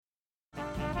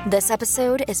This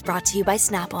episode is brought to you by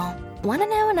Snapple. Want to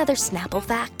know another Snapple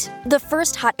fact? The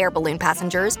first hot air balloon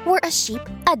passengers were a sheep,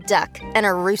 a duck, and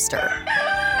a rooster.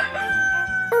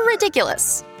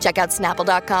 Ridiculous. Check out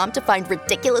Snapple.com to find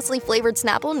ridiculously flavored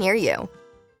Snapple near you.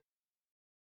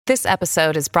 This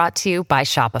episode is brought to you by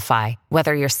Shopify.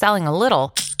 Whether you're selling a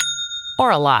little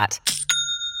or a lot,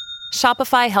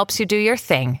 Shopify helps you do your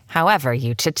thing, however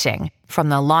you cha-ching. From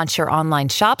the launch your online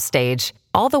shop stage,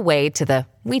 all the way to the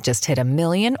we just hit 1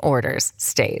 million orders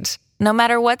stage. No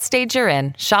matter what stage you're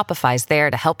in, Shopify's there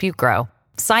to help you grow.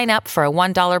 Sign up for a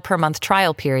 $1 per month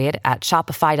trial period at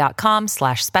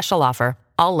shopify.com/special offer,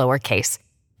 all lowercase.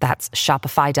 That's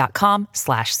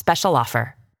shopify.com/special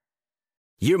offer.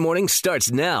 Your morning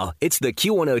starts now. It's the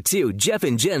Q102 Jeff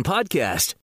and Jen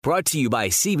podcast, brought to you by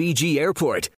CBG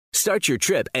Airport. Start your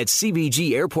trip at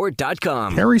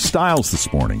CBGAirport.com. Harry Styles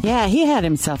this morning. Yeah, he had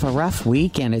himself a rough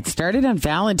weekend. It started on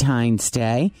Valentine's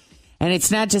Day, and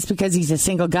it's not just because he's a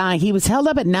single guy. He was held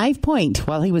up at knife point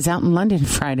while he was out in London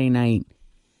Friday night.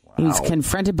 Wow. He was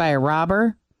confronted by a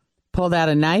robber, pulled out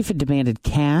a knife and demanded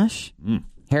cash.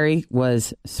 Harry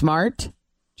was smart,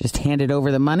 just handed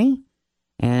over the money,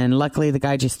 and luckily the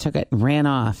guy just took it and ran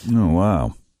off. Oh,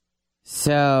 wow.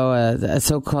 So a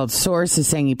so-called source is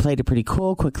saying he played it pretty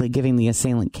cool, quickly giving the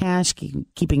assailant cash,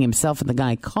 keeping himself and the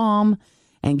guy calm,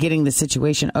 and getting the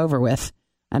situation over with.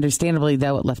 Understandably,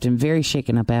 though, it left him very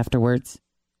shaken up afterwards.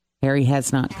 Harry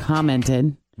has not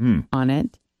commented on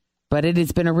it, but it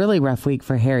has been a really rough week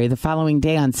for Harry. The following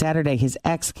day, on Saturday, his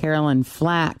ex, Caroline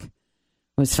Flack,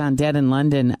 was found dead in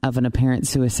London of an apparent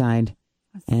suicide.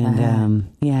 And,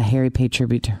 Harry paid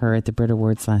tribute to her at the Brit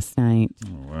Awards last night.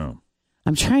 Oh, wow.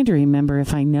 I'm trying to remember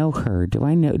if I know her. Do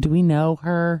we know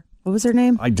her? What was her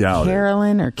name? I doubt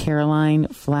Carolyn or Caroline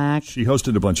Flack. She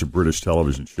hosted a bunch of British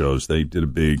television shows. They did a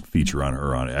big feature on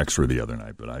her on Extra the other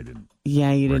night, but I didn't.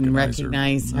 Yeah, you didn't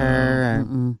recognize her.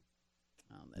 No.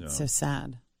 Oh, that's so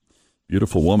sad.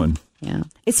 Beautiful woman. Yeah.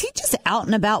 Is he just out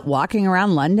and about walking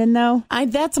around London, though?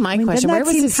 That's my question. Doesn't Where that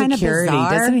was seem his kind of security?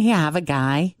 bizarre? Doesn't he have a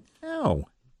guy? No.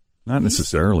 Not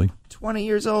necessarily. 20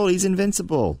 years old. He's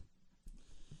invincible.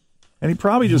 And he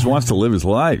probably just wants to live his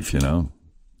life,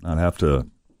 not have to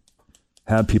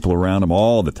have people around him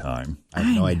all the time. I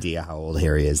have no idea how old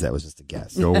Harry is. That was just a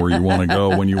guess. Go where you want to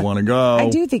go when you want to go.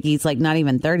 I do think he's not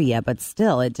even 30 yet, but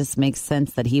still, it just makes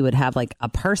sense that he would have a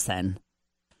person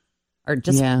or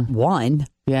just one.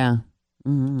 Yeah.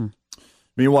 Mm-hmm.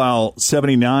 Meanwhile,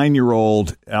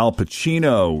 79-year-old Al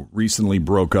Pacino recently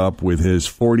broke up with his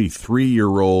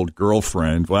 43-year-old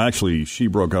girlfriend. Well, actually, she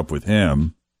broke up with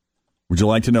him. Would you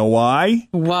like to know why?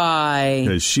 Why?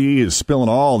 Because she is spilling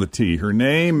all the tea. Her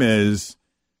name is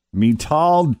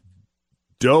Mital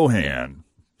Doan,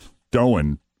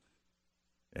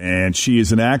 and she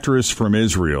is an actress from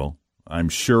Israel. I'm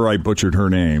sure I butchered her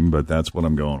name, but that's what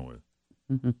I'm going with.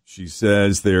 Mm-hmm. She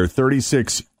says their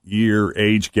 36-year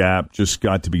age gap just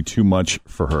got to be too much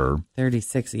for her.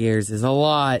 36 years is a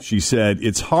lot. She said,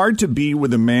 it's hard to be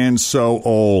with a man so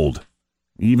old,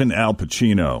 even Al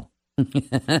Pacino.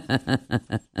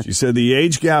 She said the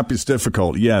age gap is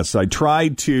difficult. Yes, I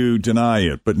tried to deny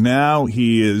it, but now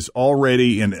he is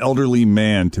already an elderly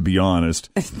man, to be honest.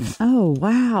 Oh,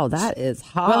 wow. That is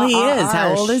hot. Well, he is.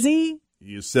 How old is he?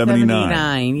 He is 79.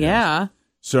 79, yeah.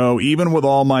 So even with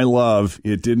all my love,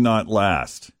 it did not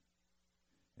last.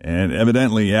 And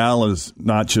evidently, Al is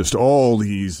not just old,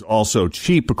 he's also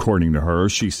cheap, according to her.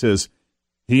 She says,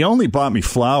 he only bought me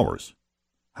flowers.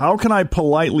 How can I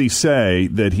politely say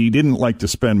that he didn't like to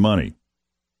spend money?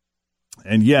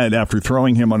 And yet, after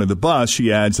throwing him under the bus,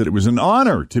 she adds that it was an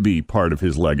honor to be part of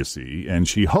his legacy, and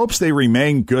she hopes they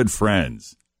remain good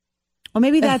friends. Well,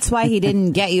 maybe that's why he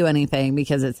didn't get you anything,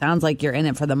 because it sounds like you're in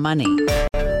it for the money.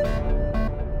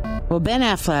 Well, Ben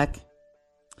Affleck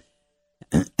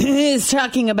is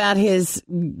talking about his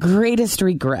greatest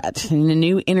regret in a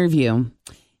new interview.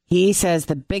 He says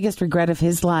the biggest regret of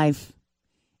his life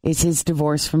is his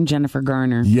divorce from Jennifer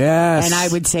Garner. Yes. And I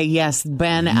would say, yes,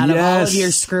 Ben, out of all of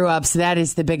your screw-ups, that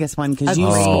is the biggest one, because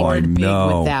you scored big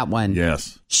with that one.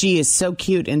 Yes. She is so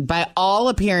cute, and by all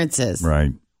appearances,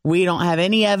 right. We don't have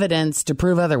any evidence to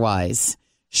prove otherwise.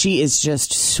 She is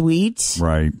just sweet.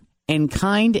 Right. And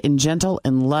kind and gentle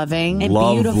and loving. And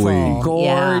lovely. Beautiful.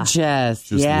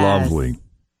 Gorgeous. Yeah. Just lovely.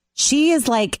 She is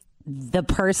the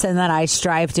person that I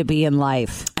strive to be in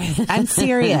life. I'm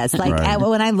serious. Right.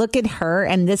 When I look at her,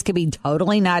 and this could be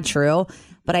totally not true,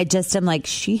 but I just am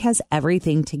she has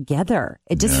everything together.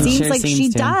 It just seems like she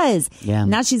does. Yeah.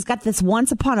 Now she's got this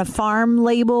Once Upon a Farm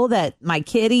label that my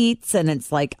kid eats, and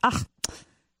it's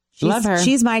Love her.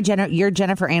 She's my your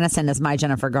Jennifer Aniston is my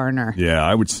Jennifer Garner. Yeah,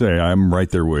 I would say I'm right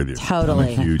there with you.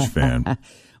 Totally. I'm a huge fan.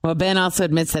 Well, Ben also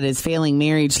admits that his failing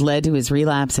marriage led to his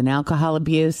relapse in alcohol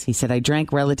abuse. He said, I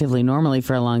drank relatively normally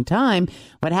for a long time.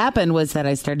 What happened was that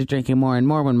I started drinking more and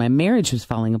more when my marriage was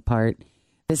falling apart.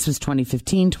 This was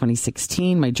 2015,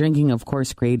 2016. My drinking, of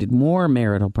course, created more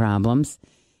marital problems.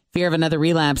 Fear of another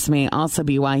relapse may also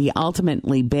be why he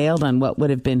ultimately bailed on what would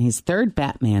have been his third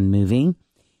Batman movie.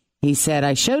 He said,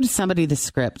 I showed somebody the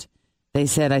script. They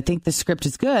said, I think the script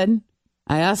is good.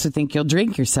 I also think you'll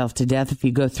drink yourself to death if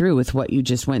you go through with what you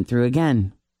just went through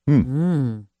again.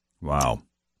 Wow.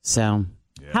 So,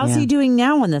 how's he doing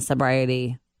now in the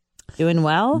sobriety? Doing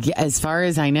well? Yeah, as far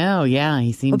as I know, yeah,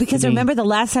 he seems. Well, because to be remember the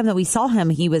last time that we saw him,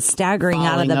 he was staggering out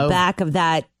of falling the over. back of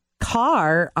that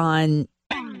car on.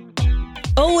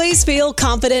 Always feel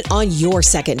confident on your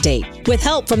second date. With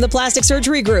help from the Plastic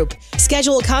Surgery Group.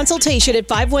 Schedule a consultation at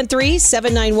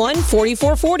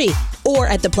 513-791-4440 or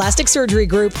at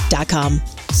theplasticsurgerygroup.com.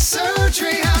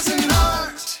 Surgery has an art.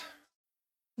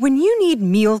 When you need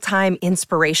mealtime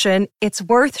inspiration, it's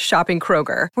worth shopping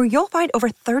Kroger, where you'll find over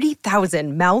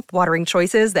 30,000 mouth-watering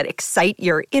choices that excite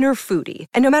your inner foodie.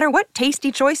 And no matter what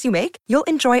tasty choice you make, you'll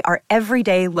enjoy our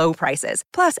everyday low prices,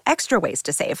 plus extra ways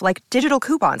to save, like digital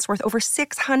coupons worth over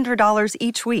 $600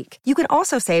 each week. You can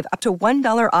also save up to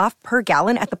 $1 off per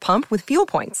gallon at the pump with fuel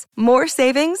points. More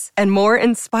savings and more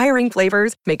inspiring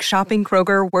flavors make shopping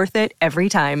Kroger worth it every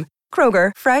time.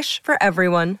 Kroger, fresh for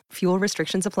everyone. Fuel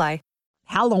restrictions apply.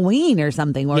 Halloween or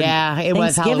something. Or yeah, it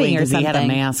was Halloween because he had a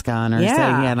mask on or so he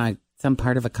had some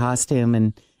part of a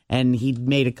costume and he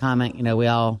made a comment, we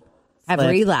all have slip.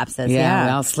 relapses. We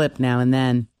Yeah, all slip now and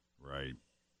then. Right.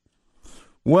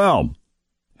 Well,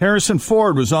 Harrison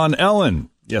Ford was on Ellen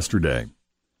yesterday,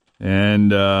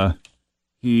 and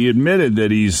he admitted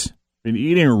that he's been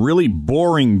eating a really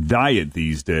boring diet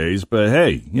these days, but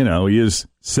hey, he is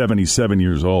 77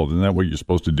 years old. Isn't that what you're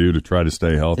supposed to do to try to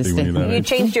stay healthy when you're that You age?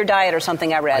 changed your diet or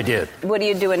something, I read. I did. What are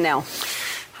you doing now?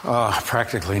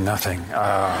 Practically nothing.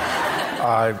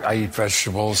 I eat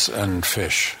vegetables and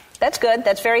fish. That's good.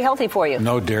 That's very healthy for you.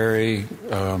 No dairy,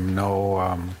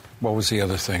 what was the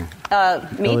other thing?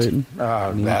 Meat?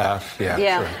 That, yeah.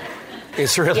 Yeah. Sure.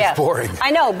 It's really boring.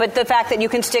 I know, but the fact that you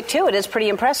can stick to it is pretty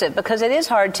impressive because it is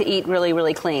hard to eat really,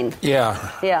 really clean.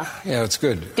 Yeah. Yeah. Yeah, it's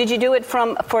good. Did you do it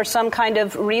for some kind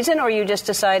of reason, or you just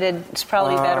decided it's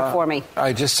probably better for me?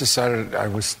 I just decided I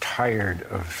was tired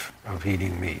of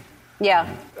eating meat. Yeah.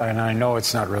 And I know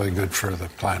it's not really good for the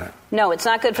planet. No, it's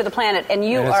not good for the planet, and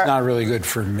it's not really good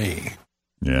for me.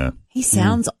 Yeah. He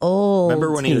sounds old.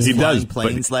 Remember when he was flying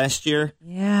planes last year?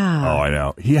 Yeah. Oh, I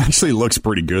know. He actually looks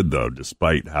pretty good, though,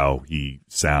 despite how he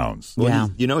sounds. Well,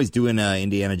 he's doing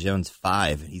Indiana Jones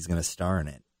 5, and he's going to star in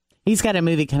it. He's got a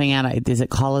movie coming out. Is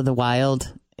it Call of the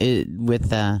Wild? It's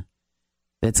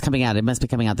coming out. It must be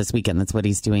coming out this weekend. That's what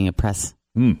he's doing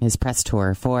his press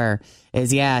tour for.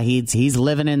 He's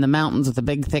living in the mountains with a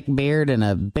big, thick beard and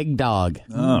a big dog.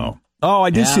 Oh,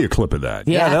 I did see a clip of that.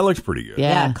 Yeah, that looks pretty good.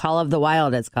 Yeah, Call of the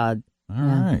Wild, it's called. All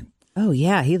right. Oh,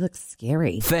 yeah, he looks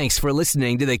scary. Thanks for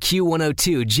listening to the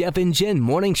Q102 Jeff and Jen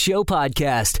Morning Show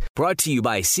podcast, brought to you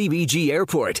by CBG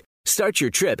Airport. Start your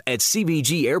trip at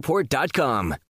CBGAirport.com.